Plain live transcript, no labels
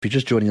If you're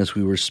just joining us,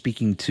 we were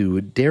speaking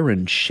to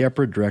Darren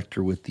Shepherd,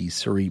 director with the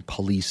Surrey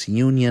Police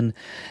Union.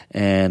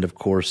 And of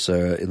course,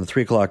 in the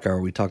 3 o'clock hour,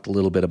 we talked a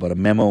little bit about a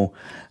memo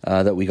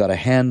that we got our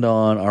hand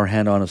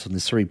on is from the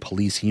Surrey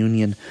Police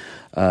Union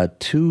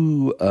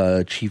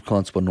to Chief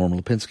Constable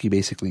Norman Lipinski,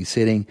 basically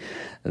stating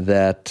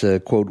that,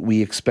 quote,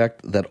 we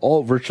expect that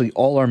virtually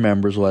all our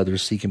members will either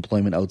seek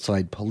employment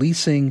outside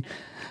policing.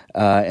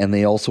 And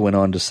they also went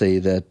on to say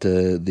that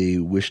they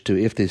wish to,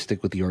 if they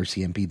stick with the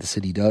RCMP, the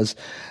city does,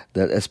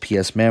 that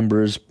SPS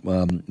members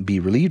be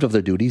relieved of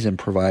their duties and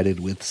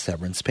provided with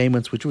severance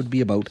payments, which would be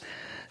about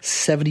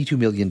 $72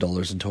 million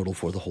in total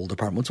for the whole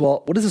department.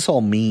 Well, what does this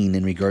all mean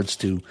in regards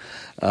to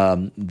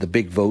the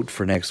big vote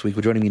for next week?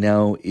 Well, joining me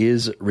now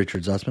is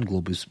Richard Zussman,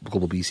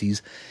 Global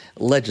BC's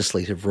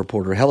legislative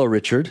reporter. Hello,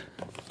 Richard.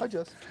 Hi,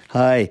 Jess.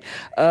 Hi.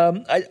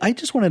 I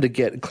just wanted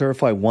to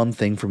clarify one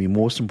thing from you,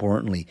 most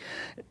importantly.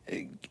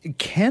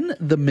 Can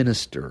the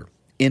minister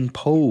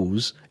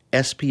impose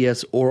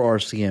SPS or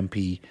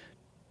RCMP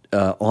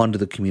onto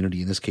the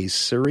community, in this case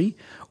Surrey,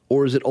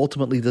 or is it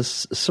ultimately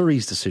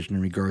Surrey's decision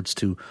in regards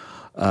to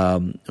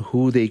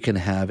who they can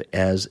have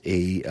as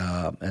a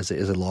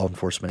law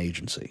enforcement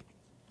agency?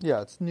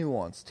 Yeah, it's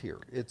nuanced here.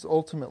 It's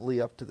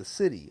ultimately up to the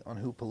city on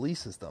who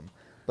polices them,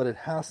 but it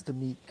has to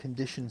meet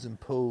conditions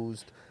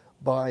imposed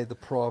by the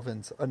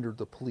province under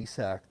the Police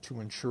Act to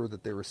ensure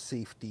that there is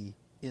safety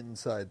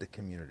inside the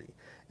community.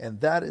 And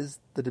that is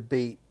the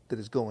debate that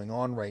is going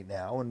on right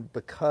now. And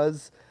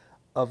because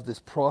of this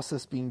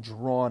process being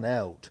drawn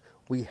out,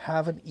 we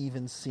haven't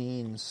even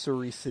seen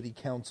Surrey City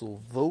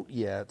Council vote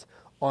yet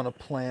on a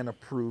plan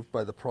approved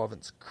by the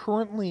province.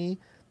 Currently,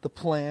 the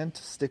plan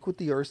to stick with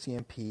the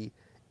RCMP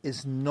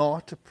is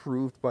not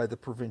approved by the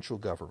provincial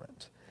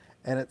government.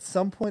 And at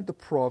some point, the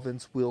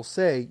province will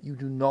say, you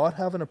do not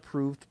have an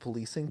approved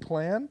policing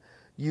plan.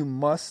 You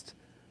must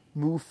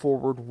move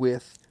forward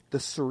with the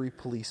Surrey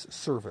Police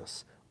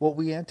Service. What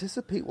we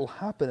anticipate will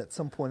happen at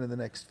some point in the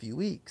next few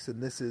weeks,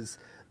 and this is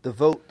the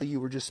vote that you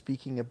were just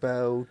speaking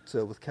about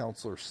with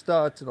Councillor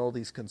Stutt and all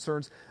these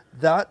concerns,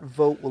 that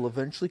vote will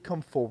eventually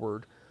come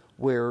forward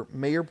where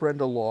Mayor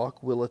Brenda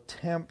Locke will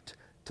attempt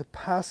to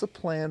pass a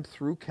plan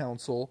through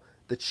Council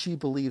that she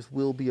believes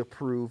will be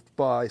approved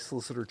by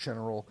Solicitor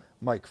General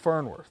Mike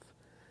Farnworth.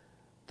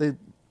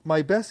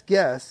 My best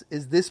guess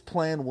is this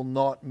plan will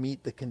not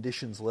meet the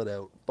conditions let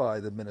out by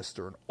the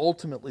minister. And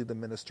ultimately, the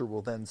minister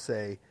will then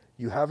say,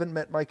 you haven't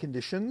met my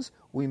conditions,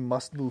 we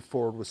must move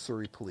forward with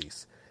Surrey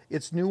Police.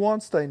 It's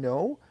nuanced, I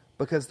know,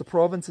 because the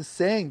province is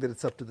saying that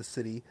it's up to the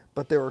city,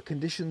 but there are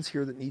conditions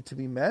here that need to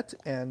be met,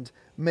 and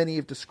many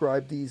have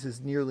described these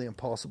as nearly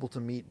impossible to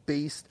meet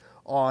based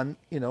on,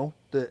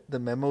 the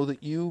memo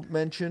that you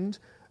mentioned,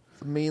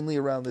 mainly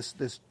around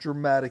this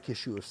dramatic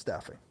issue of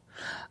staffing.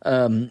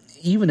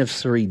 Even if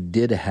Surrey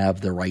did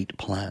have the right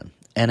plan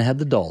and had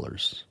the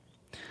dollars,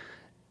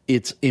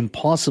 it's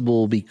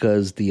impossible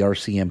because the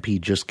RCMP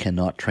just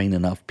cannot train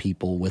enough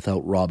people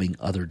without robbing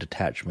other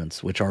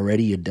detachments, which are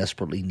already in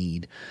desperately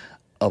need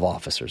of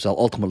officers.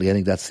 Ultimately, I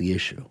think that's the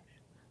issue.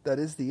 That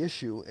is the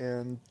issue,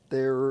 and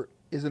there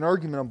is an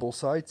argument on both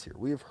sides here.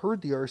 We have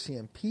heard the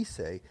RCMP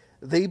say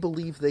they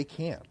believe they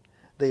can.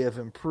 They have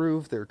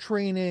improved their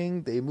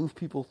training. They move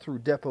people through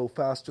depot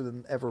faster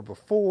than ever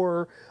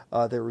before.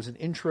 There is an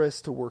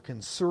interest to work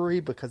in Surrey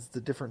because it's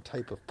a different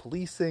type of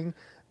policing.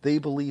 They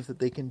believe that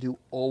they can do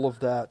all of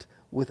that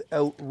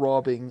without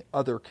robbing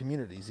other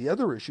communities. The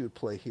other issue at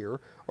play here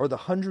are the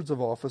hundreds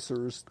of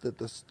officers that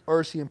the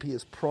RCMP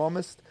has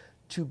promised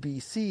to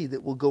BC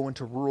that will go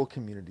into rural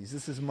communities.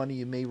 This is money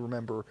you may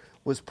remember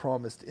was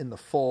promised in the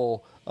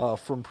fall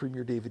from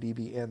Premier David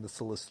Eby and the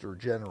Solicitor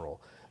General.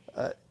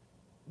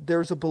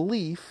 There's a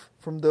belief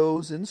from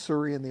those in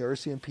Surrey and the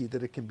RCMP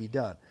that it can be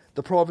done.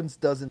 The province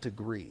doesn't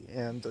agree,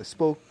 and I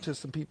spoke to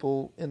some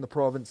people in the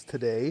province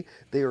today.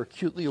 They are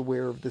acutely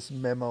aware of this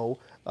memo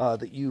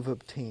that you've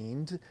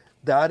obtained.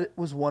 That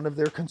was one of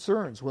their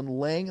concerns when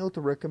laying out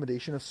the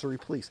recommendation of Surrey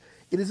Police.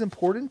 It is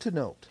important to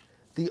note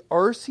the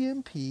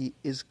RCMP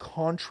is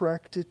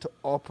contracted to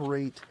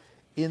operate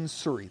in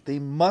Surrey. They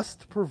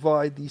must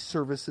provide these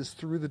services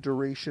through the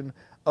duration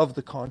of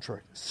the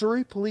contract.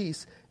 Surrey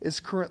Police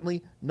is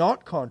currently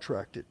not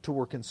contracted to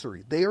work in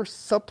Surrey. They are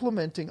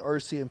supplementing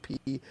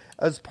RCMP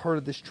as part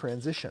of this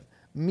transition,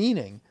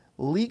 meaning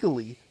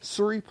legally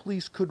Surrey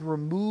Police could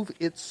remove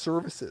its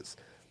services,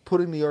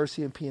 putting the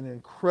RCMP in an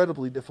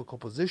incredibly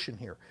difficult position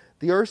here.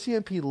 The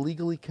RCMP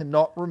legally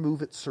cannot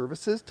remove its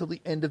services till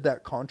the end of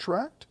that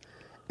contract,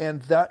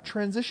 and that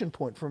transition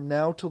point from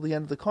now till the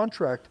end of the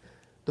contract,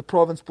 the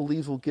province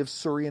believes will give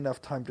Surrey enough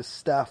time to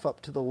staff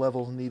up to the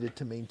levels needed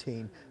to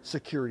maintain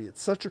security.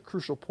 It's such a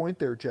crucial point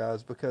there,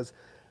 Jazz, because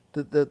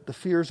The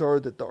fears are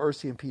that the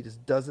RCMP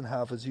just doesn't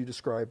have, as you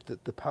described,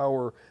 the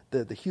power,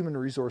 the human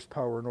resource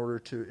power in order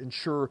to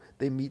ensure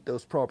they meet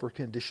those proper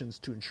conditions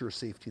to ensure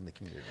safety in the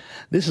community.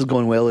 This is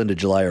going well into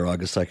July or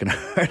August. I can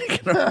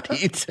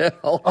already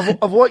tell.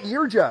 Of what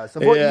year, Jazz?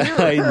 Of what year?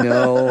 I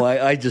know.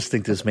 I just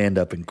think this may end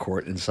up in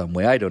court in some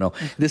way. I don't know.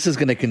 This is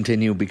going to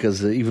continue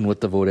because even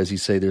with the vote, as you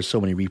say, there's so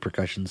many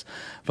repercussions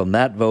from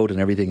that vote and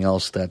everything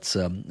else that's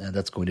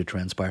going to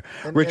transpire.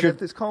 Richard, and if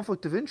this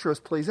conflict of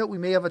interest plays out, we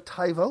may have a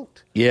tie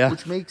vote. Yeah.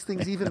 Which makes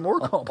things even more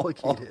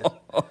complicated.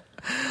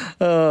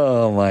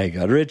 Oh, my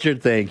God.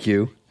 Richard, thank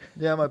you.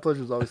 Yeah, my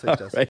pleasure as always. Thanks, Jess. Right.